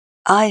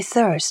I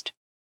Thirst.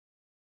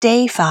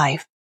 Day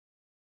 5.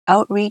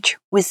 Outreach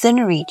within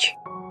reach.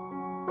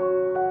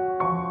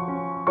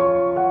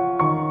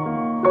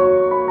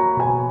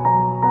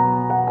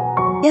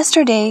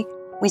 Yesterday,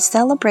 we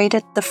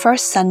celebrated the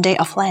first Sunday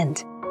of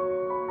Lent.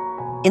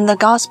 In the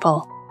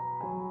Gospel,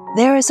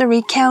 there is a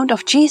recount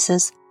of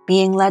Jesus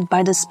being led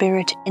by the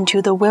Spirit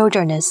into the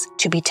wilderness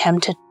to be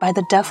tempted by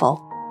the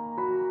devil.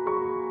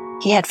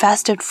 He had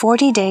fasted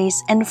 40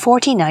 days and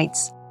 40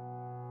 nights,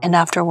 and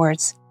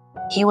afterwards,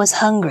 he was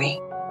hungry.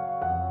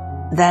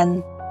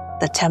 Then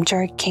the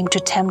tempter came to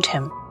tempt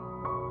him.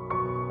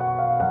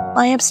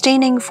 By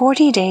abstaining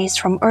 40 days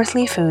from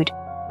earthly food,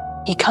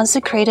 he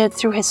consecrated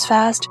through his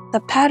fast the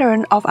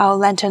pattern of our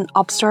Lenten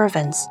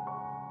observance.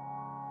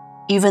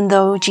 Even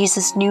though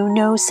Jesus knew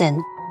no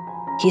sin,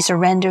 he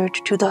surrendered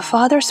to the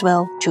Father's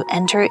will to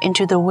enter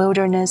into the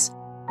wilderness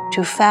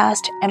to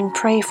fast and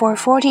pray for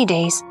 40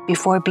 days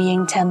before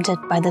being tempted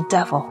by the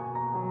devil.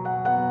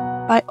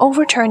 By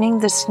overturning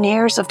the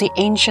snares of the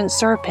ancient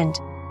serpent,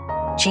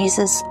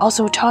 Jesus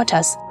also taught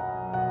us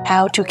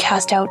how to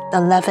cast out the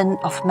leaven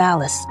of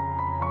malice.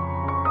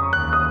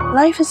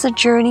 Life is a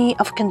journey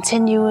of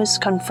continuous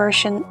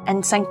conversion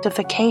and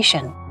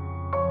sanctification.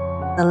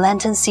 The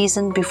Lenten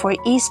season before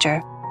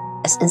Easter,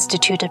 as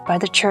instituted by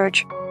the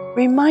Church,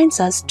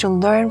 reminds us to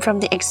learn from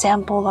the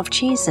example of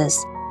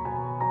Jesus,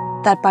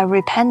 that by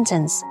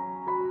repentance,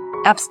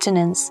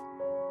 abstinence,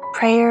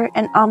 prayer,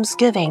 and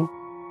almsgiving,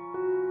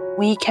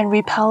 we can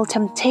repel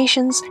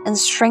temptations and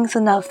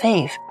strengthen our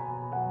faith,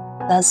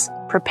 thus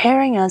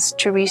preparing us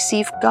to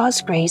receive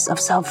God's grace of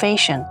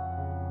salvation.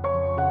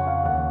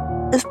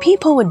 If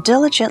people would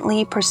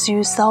diligently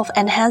pursue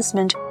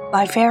self-enhancement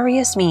by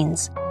various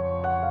means,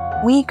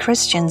 we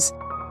Christians,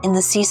 in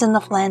the season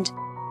of Lent,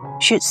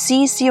 should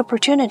seize the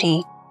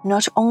opportunity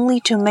not only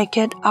to make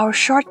it our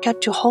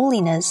shortcut to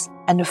holiness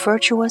and a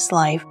virtuous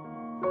life,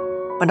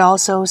 but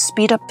also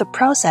speed up the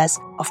process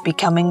of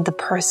becoming the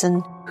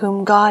person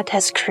whom God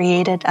has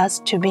created us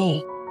to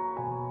be.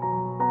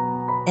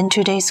 In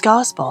today's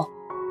Gospel,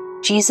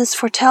 Jesus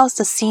foretells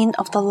the scene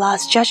of the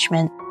Last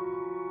Judgment,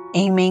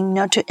 aiming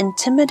not to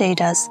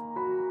intimidate us,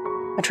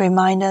 but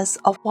remind us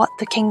of what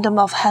the kingdom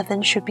of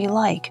heaven should be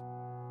like,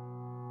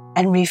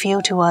 and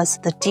reveal to us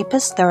the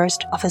deepest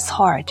thirst of his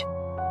heart.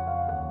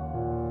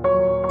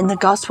 In the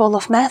Gospel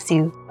of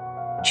Matthew,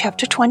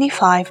 chapter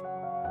 25,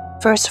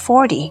 verse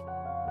 40,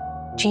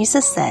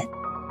 Jesus said,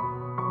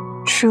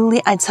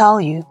 "Truly I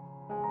tell you,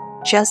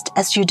 just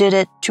as you did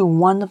it to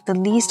one of the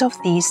least of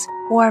these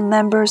who are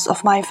members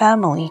of my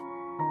family,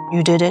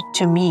 you did it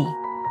to me."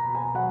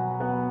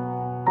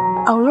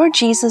 Our Lord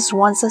Jesus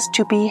wants us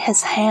to be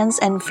his hands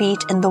and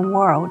feet in the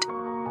world,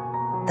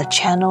 the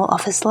channel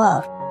of his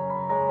love.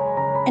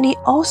 And he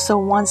also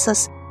wants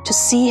us to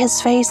see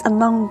his face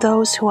among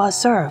those who are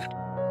served.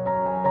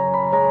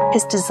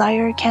 His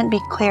desire can't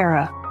be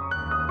clearer.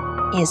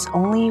 He is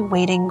only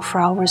waiting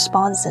for our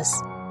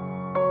responses.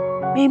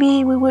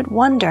 Maybe we would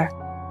wonder,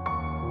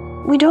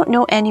 we don't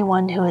know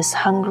anyone who is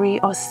hungry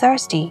or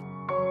thirsty,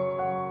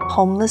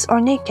 homeless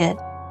or naked,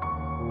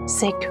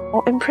 sick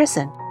or in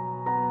prison.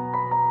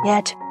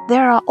 Yet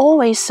there are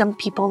always some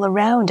people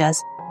around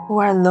us who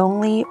are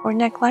lonely or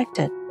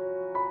neglected,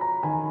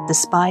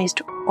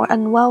 despised or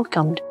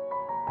unwelcomed,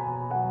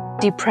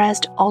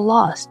 depressed or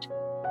lost,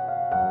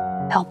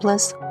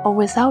 helpless or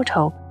without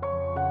hope,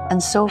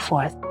 and so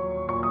forth.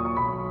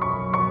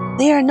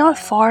 They are not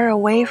far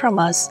away from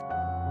us,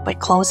 but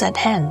close at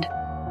hand.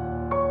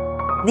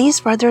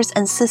 These brothers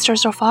and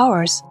sisters of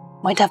ours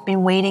might have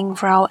been waiting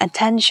for our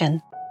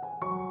attention.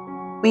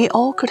 We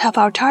all could have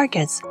our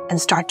targets and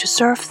start to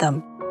serve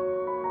them.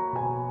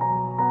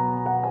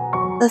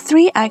 The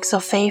 3 acts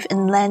of faith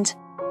in Lent,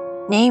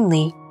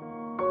 namely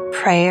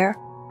prayer,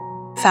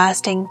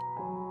 fasting,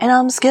 and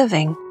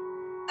almsgiving,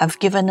 have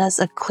given us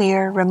a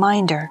clear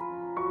reminder.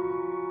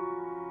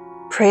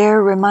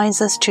 Prayer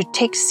reminds us to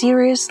take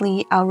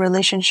seriously our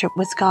relationship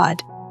with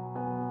God.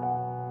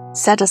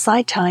 Set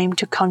aside time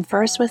to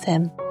converse with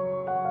him.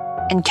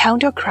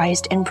 Encounter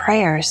Christ in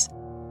prayers,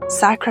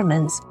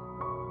 sacraments,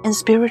 and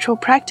spiritual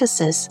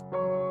practices.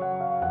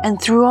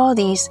 And through all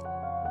these,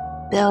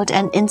 build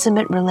an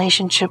intimate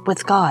relationship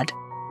with God.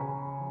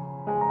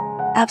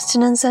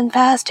 Abstinence and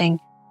fasting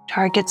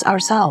targets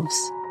ourselves.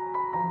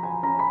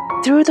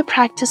 Through the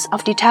practice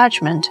of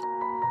detachment,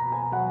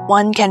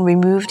 one can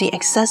remove the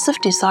excessive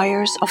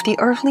desires of the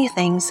earthly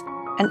things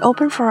and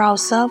open for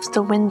ourselves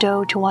the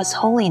window towards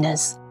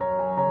holiness.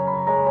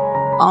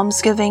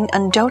 Almsgiving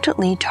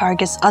undoubtedly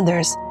targets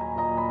others,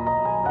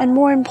 and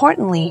more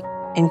importantly,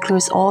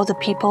 includes all the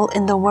people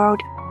in the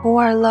world who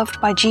are loved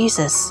by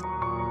Jesus.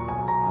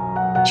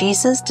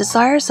 Jesus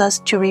desires us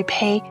to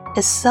repay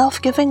his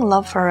self-giving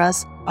love for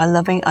us by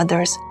loving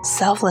others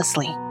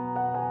selflessly.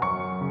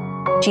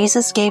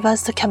 Jesus gave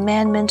us the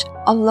commandment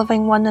of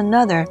loving one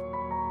another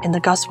in the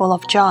Gospel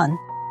of John,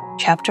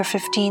 chapter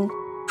 15,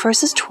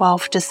 verses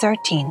 12 to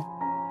 13.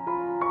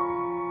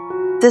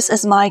 "This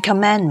is my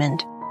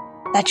commandment,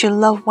 that you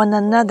love one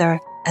another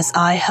as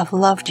I have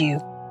loved you.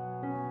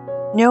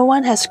 No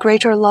one has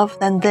greater love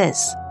than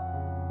this,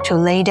 to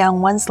lay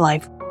down one's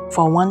life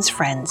for one's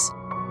friends.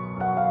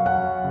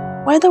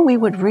 Whether we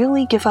would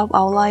really give up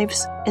our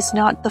lives is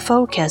not the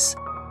focus,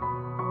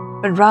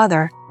 but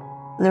rather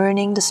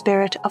learning the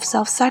spirit of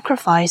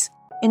self-sacrifice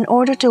in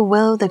order to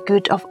will the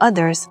good of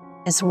others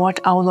is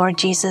what our Lord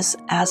Jesus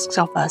asks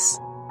of us.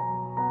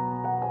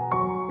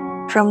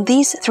 From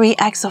these 3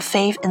 acts of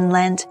faith in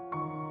Lent,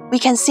 we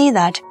can see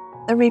that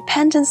the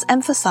repentance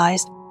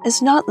emphasized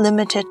is not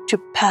limited to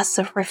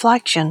passive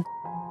reflection,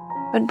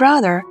 but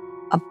rather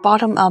a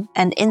bottom-up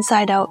and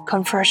inside-out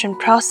conversion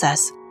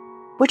process,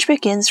 which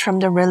begins from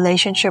the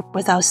relationship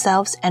with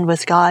ourselves and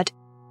with God,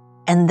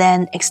 and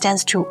then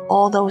extends to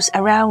all those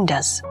around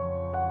us.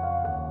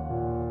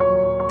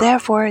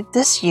 Therefore,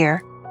 this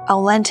year,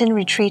 our Lenten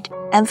retreat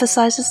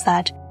emphasizes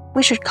that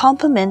we should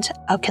complement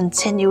our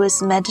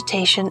continuous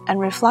meditation and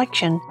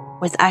reflection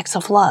with acts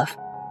of love.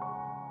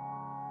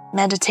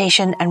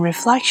 Meditation and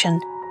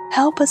reflection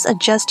help us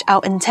adjust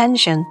our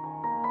intention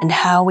and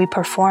how we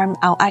perform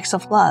our acts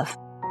of love.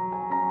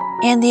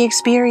 And the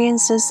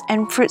experiences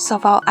and fruits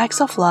of our acts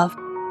of love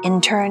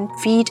in turn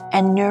feed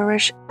and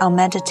nourish our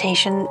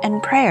meditation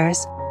and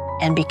prayers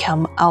and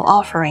become our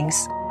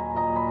offerings.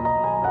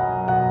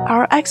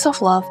 Our acts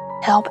of love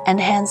help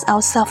enhance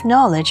our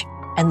self-knowledge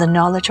and the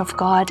knowledge of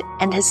God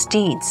and His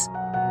deeds.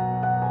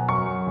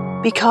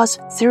 Because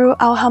through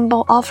our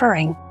humble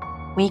offering,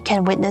 we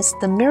can witness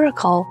the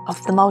miracle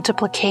of the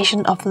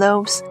multiplication of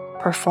loaves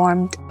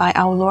performed by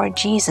our Lord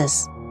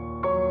Jesus.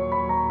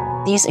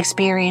 These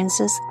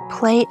experiences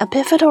play a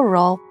pivotal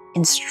role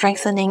in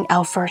strengthening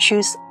our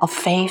virtues of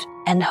faith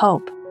and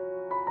hope.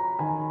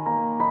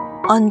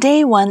 On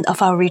day 1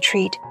 of our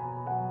retreat,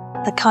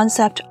 the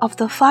concept of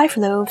the 5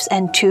 loaves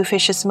and 2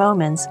 fishes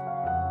moments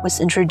was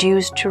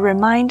introduced to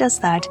remind us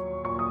that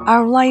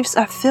our lives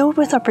are filled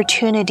with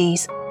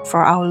opportunities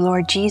for our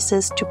Lord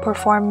Jesus to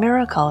perform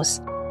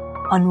miracles,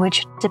 on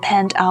which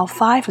depend our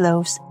 5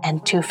 loaves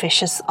and 2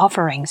 fishes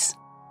offerings.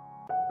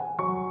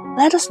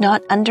 Let us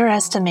not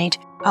underestimate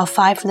our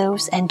 5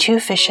 loaves and 2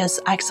 fishes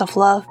acts of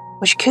love,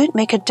 which could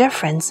make a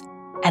difference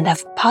and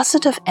have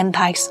positive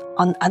impacts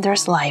on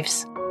others'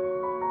 lives.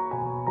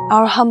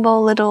 Our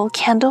humble little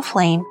candle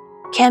flame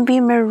can be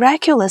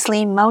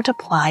miraculously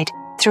multiplied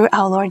through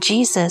our Lord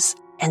Jesus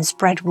and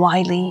spread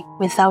widely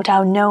without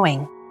our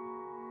knowing.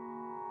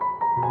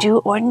 Do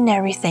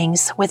ordinary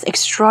things with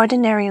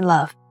extraordinary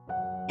love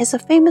is a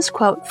famous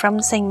quote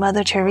from Saint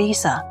Mother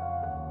Teresa.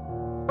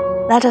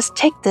 Let us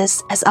take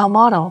this as our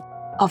model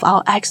of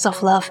our acts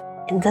of love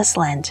in this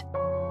Lent.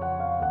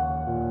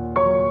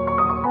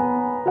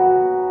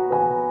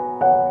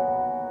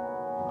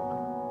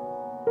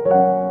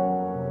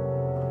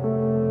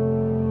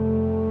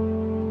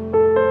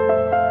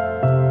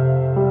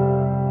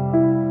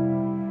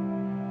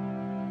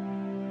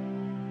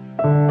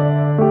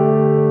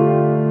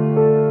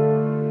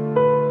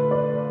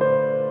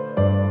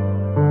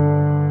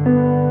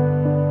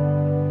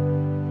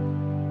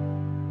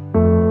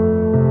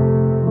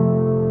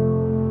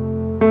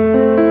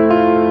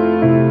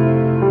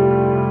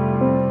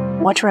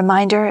 What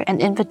reminder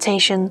and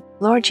invitation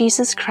Lord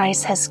Jesus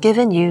Christ has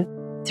given you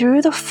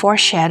through the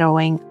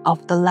foreshadowing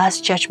of the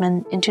Last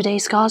Judgment in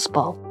today's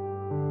Gospel.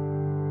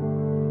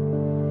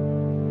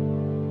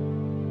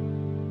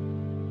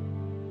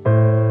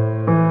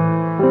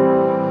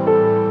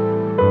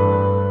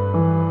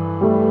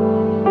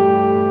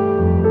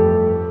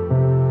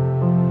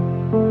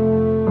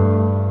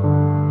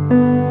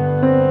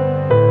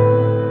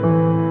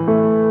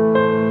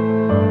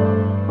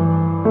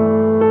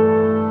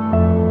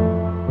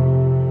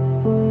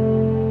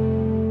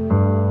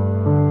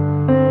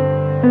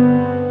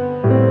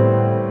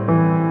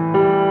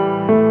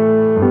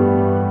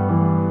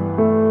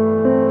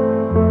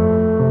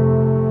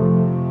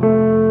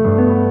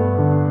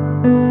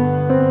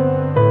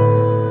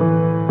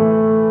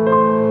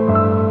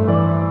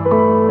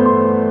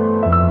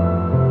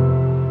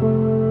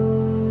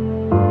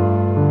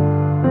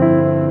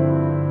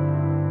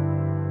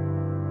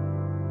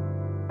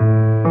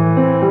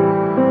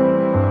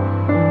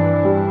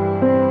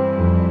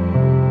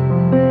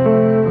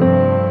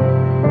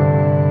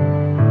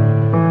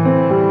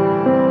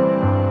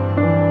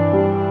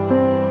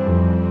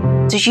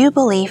 Do you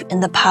believe in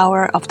the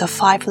power of the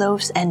 5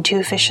 loaves and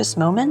 2 fishes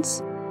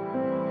moments?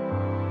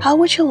 How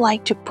would you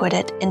like to put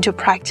it into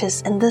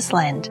practice in this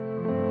Lent?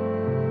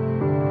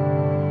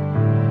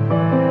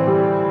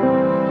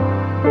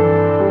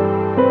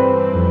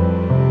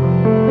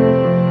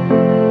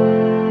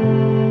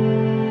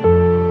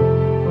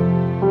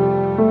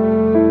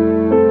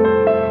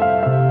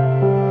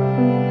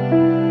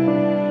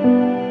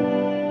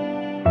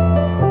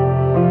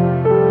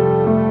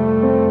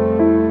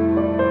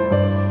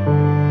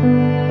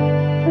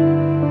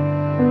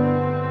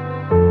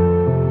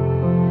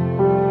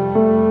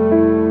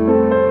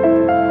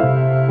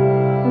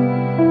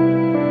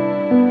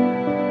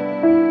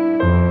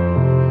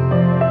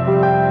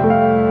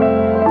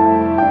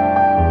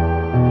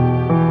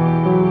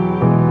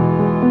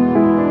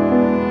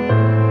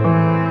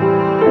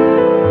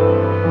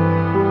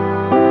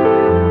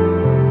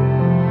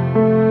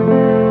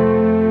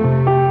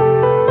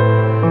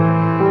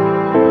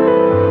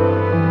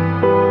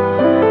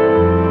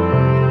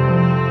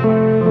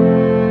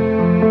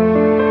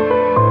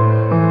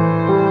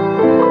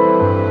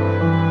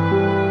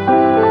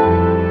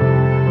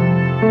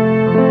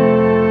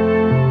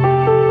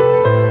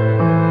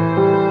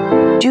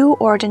 do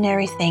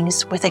ordinary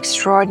things with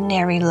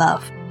extraordinary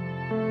love.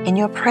 In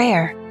your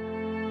prayer,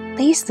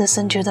 please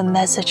listen to the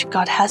message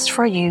God has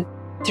for you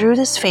through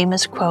this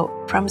famous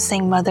quote from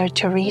Saint Mother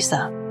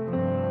Teresa.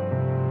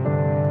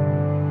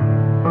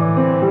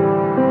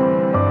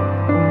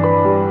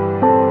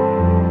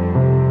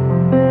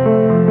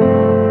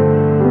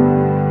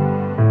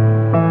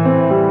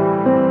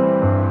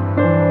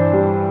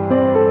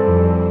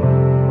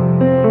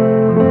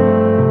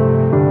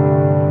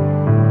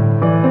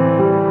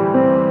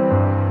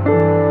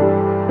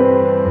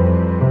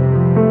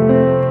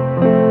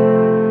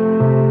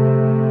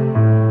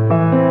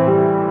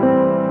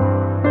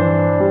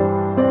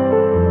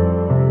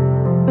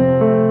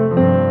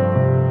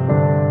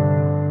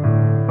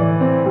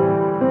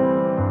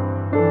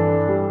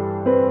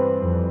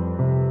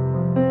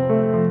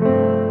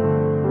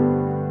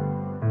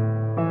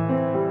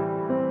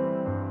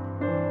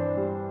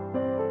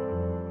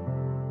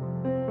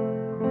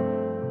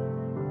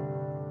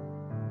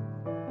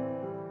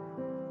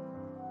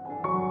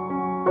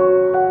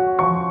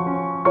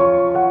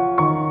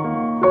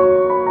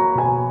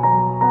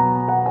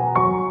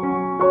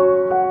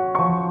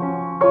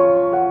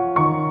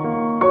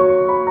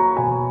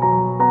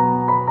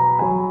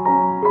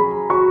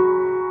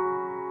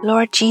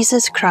 Lord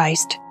Jesus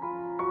Christ,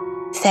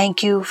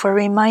 thank you for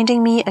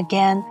reminding me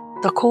again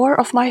the core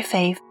of my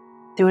faith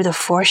through the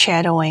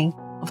foreshadowing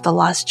of the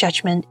Last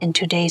Judgment in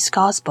today's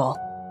Gospel.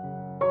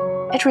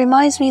 It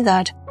reminds me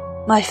that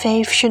my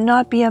faith should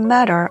not be a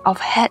matter of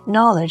head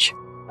knowledge,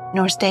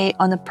 nor stay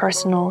on a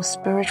personal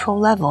spiritual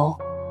level.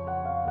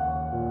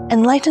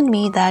 Enlighten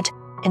me that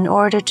in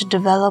order to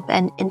develop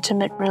an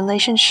intimate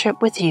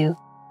relationship with you,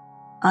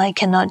 I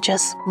cannot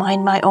just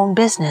mind my own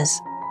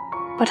business,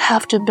 but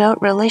have to build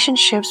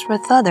relationships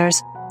with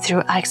others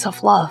through acts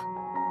of love.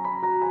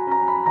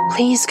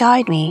 Please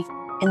guide me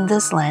in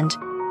this Lent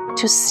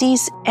to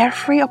seize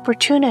every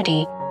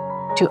opportunity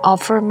to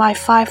offer my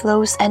 5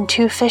 loaves and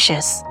 2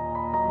 fishes.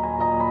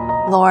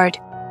 Lord,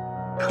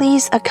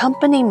 please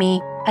accompany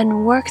me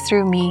and work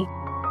through me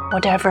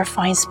whatever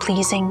finds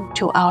pleasing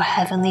to our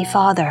Heavenly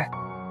Father.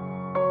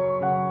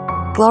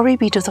 Glory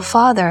be to the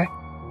Father,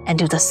 and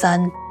to the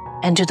Son,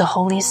 and to the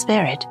Holy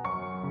Spirit,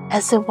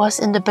 as it was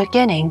in the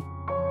beginning,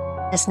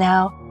 is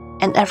now,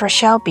 and ever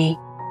shall be,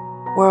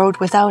 world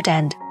without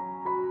end.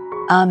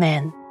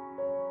 Amen.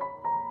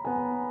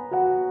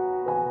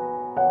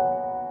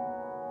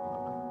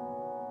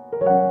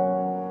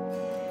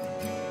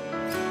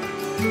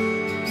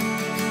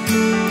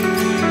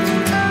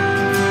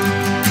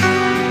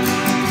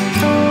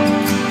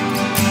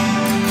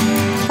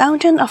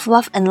 Fountain of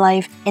Love and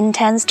Life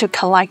intends to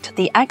collect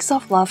the acts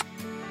of love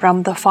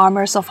from the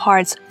farmers of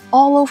hearts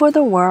all over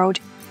the world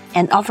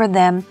and offer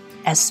them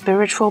as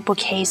spiritual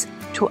bouquets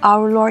to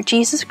our Lord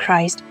Jesus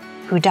Christ,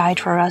 who died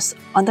for us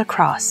on the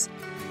cross.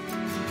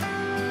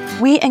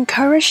 We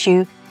encourage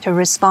you to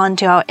respond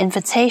to our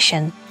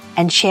invitation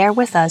and share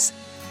with us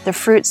the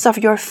fruits of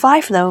your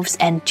 5 loaves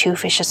and 2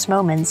 fishes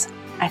moments,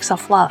 acts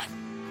of love.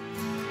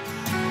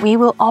 We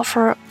will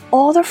offer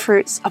all the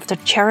fruits of the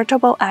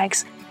charitable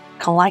acts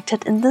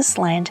collected in this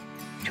land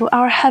to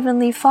our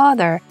Heavenly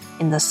Father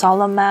in the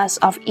solemn Mass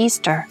of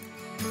Easter,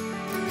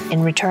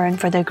 in return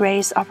for the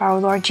grace of our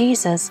Lord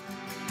Jesus,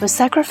 who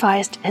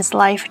sacrificed his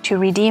life to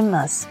redeem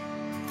us.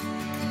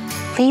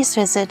 Please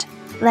visit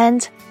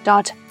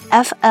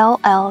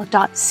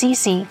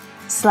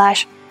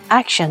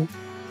lent.fll.cc/action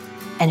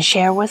and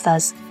share with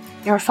us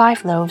your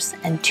 5 loaves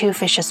and 2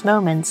 fishes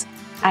moments,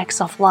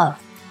 acts of love.